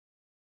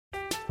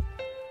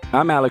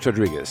I'm Alex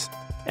Rodriguez.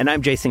 And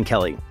I'm Jason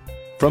Kelly.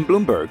 From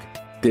Bloomberg,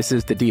 this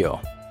is The Deal.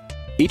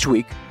 Each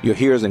week, you'll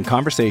hear us in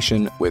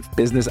conversation with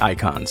business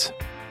icons.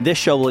 This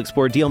show will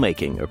explore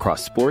deal-making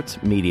across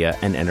sports, media,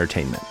 and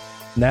entertainment.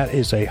 That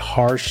is a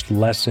harsh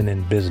lesson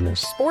in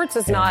business. Sports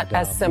is not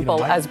as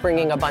simple as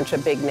bringing a bunch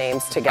of big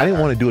names together. I didn't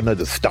want to do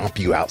another stomp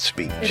you out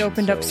speech. It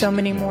opened up so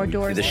many more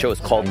doors. The show is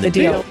called The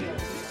Deal.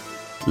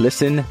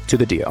 Listen to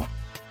The Deal.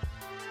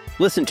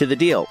 Listen to The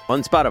Deal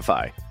on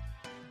Spotify.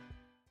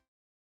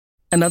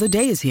 Another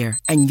day is here,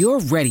 and you're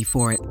ready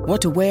for it.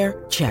 What to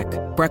wear? Check.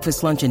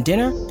 Breakfast, lunch, and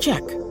dinner?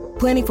 Check.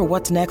 Planning for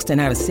what's next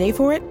and how to save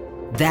for it?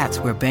 That's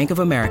where Bank of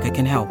America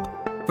can help.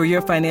 For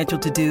your financial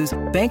to-dos,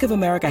 Bank of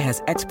America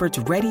has experts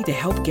ready to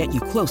help get you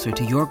closer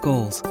to your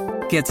goals.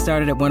 Get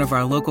started at one of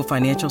our local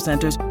financial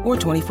centers or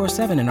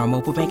 24/7 in our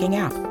mobile banking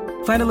app.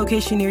 Find a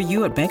location near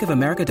you at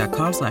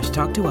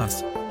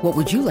bankofamerica.com/talktous. What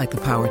would you like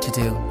the power to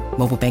do?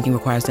 Mobile banking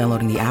requires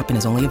downloading the app and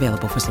is only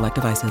available for select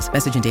devices.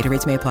 Message and data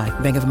rates may apply.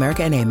 Bank of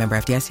America N.A., member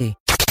FDIC.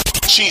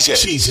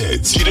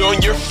 Cheeseheads. Get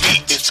on your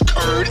feet. It's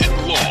Curd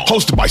and Long.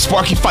 Hosted by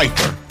Sparky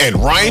Fifer and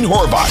Ryan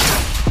Horvath.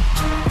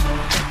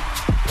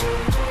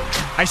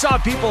 I saw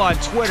people on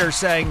Twitter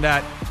saying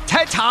that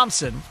Ted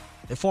Thompson,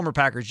 the former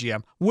Packers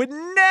GM, would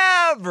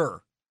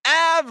never,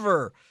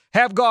 ever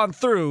have gone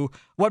through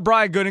what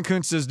Brian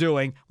Gutekunst is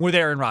doing with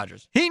Aaron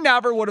Rodgers. He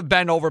never would have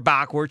bent over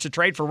backwards to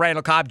trade for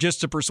Randall Cobb just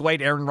to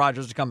persuade Aaron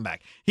Rodgers to come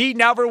back. He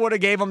never would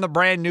have gave him the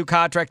brand new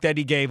contract that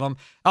he gave him.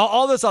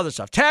 All this other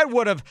stuff. Ted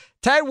would have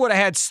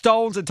had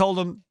stones and told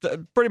him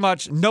pretty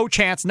much no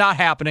chance, not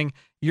happening.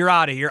 You're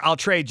out of here. I'll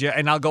trade you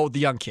and I'll go with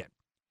the young kid.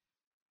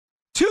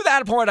 To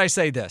that point, I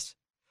say this.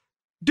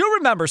 Do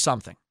remember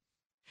something.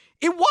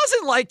 It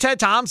wasn't like Ted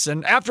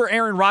Thompson, after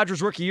Aaron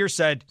Rodgers' rookie year,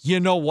 said, you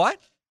know what?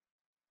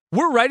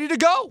 We're ready to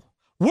go.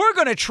 We're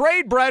going to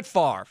trade Brett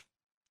Favre.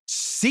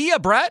 See ya,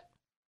 Brett?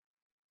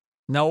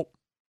 Nope.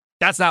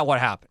 That's not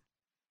what happened.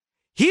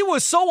 He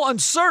was so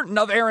uncertain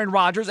of Aaron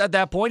Rodgers at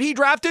that point, he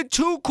drafted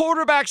 2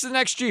 quarterbacks the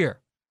next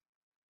year.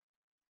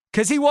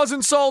 Because he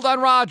wasn't sold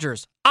on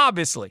Rodgers,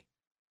 obviously.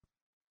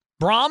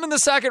 Braum in the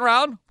 2nd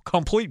round,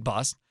 complete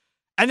bust.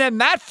 And then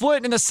Matt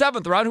Flynn in the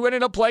 7th round, who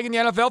ended up playing in the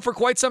NFL for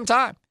quite some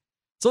time.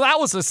 So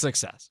that was a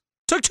success.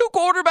 Took 2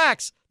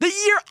 quarterbacks the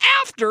year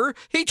after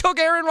he took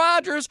Aaron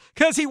Rodgers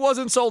because he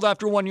wasn't sold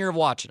after 1 year of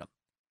watching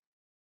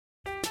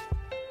him.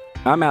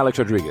 I'm Alex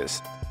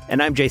Rodriguez.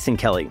 And I'm Jason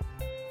Kelly.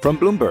 From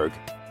Bloomberg,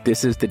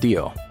 this is The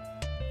Deal.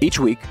 Each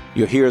week,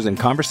 you'll hear us in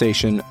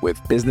conversation with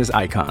business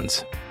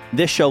icons.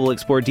 This show will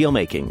explore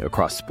deal-making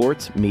across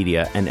sports,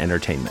 media, and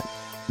entertainment.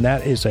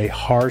 That is a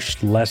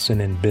harsh lesson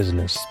in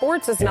business.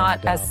 Sports is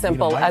not as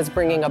simple as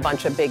bringing a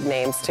bunch of big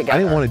names together. I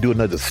didn't want to do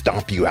another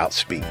stomp you out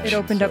speech. It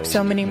opened up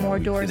so many more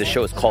doors. The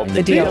show is called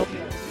The Deal.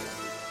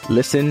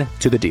 Listen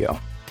to The Deal.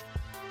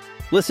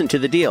 Listen to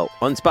The Deal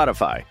on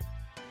Spotify.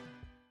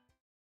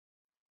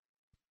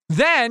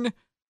 Then,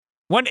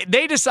 when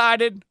they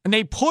decided and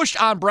they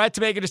pushed on Brett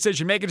to make a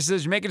decision,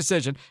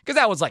 because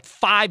that was like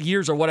 5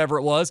 years or whatever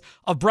it was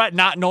of Brett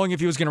not knowing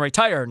if he was going to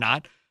retire or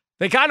not.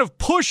 They kind of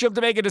push him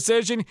to make a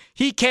decision.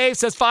 He caves,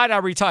 says, fine,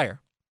 I'll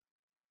retire.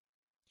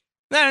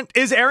 Then,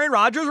 is Aaron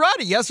Rodgers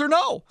ready? Yes or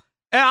no?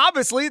 And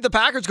obviously, the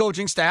Packers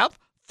coaching staff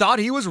thought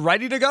he was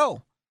ready to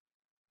go.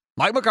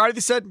 Mike McCarthy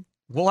said,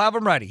 we'll have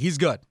him ready. He's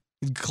good.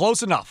 He's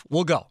close enough.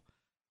 We'll go.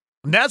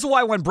 And that's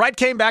why when Brett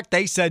came back,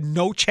 they said,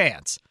 no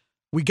chance.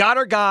 We got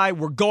our guy.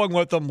 We're going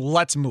with him.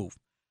 Let's move.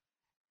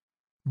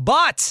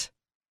 But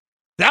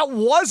that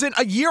wasn't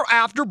a year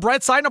after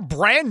Brett signed a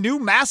brand new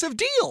massive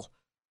deal.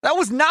 That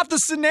was not the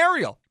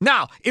scenario.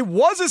 Now, it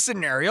was a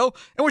scenario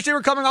in which they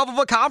were coming off of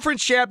a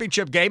conference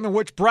championship game in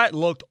which Brett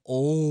looked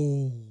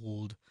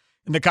old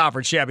in the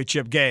conference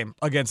championship game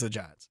against the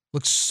Giants.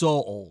 Looked so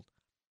old.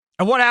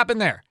 And what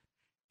happened there?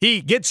 He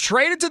gets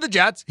traded to the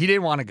Jets. He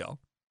didn't want to go.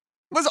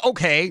 It was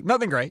okay,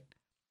 nothing great.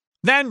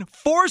 Then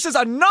forces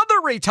another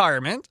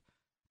retirement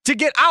to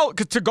get out,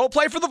 to go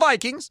play for the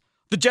Vikings.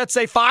 The Jets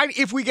say, fine,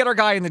 if we get our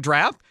guy in the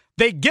draft.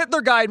 They get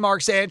their guy,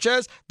 Mark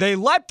Sanchez. They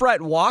let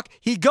Brett walk.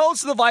 He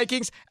goes to the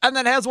Vikings and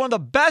then has one of the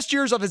best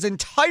years of his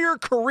entire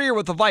career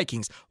with the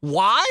Vikings.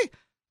 Why?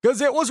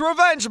 Because it was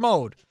revenge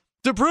mode.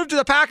 To prove to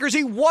the Packers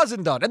he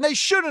wasn't done. And they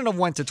shouldn't have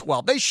went to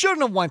 12. They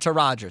shouldn't have went to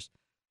Rodgers.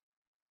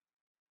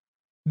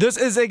 This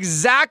is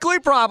exactly,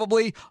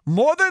 probably,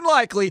 more than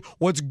likely,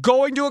 what's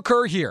going to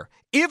occur here.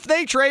 If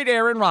they trade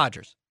Aaron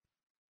Rodgers,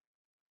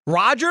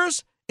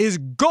 Rodgers is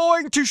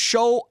going to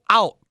show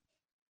out.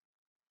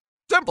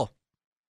 Simple.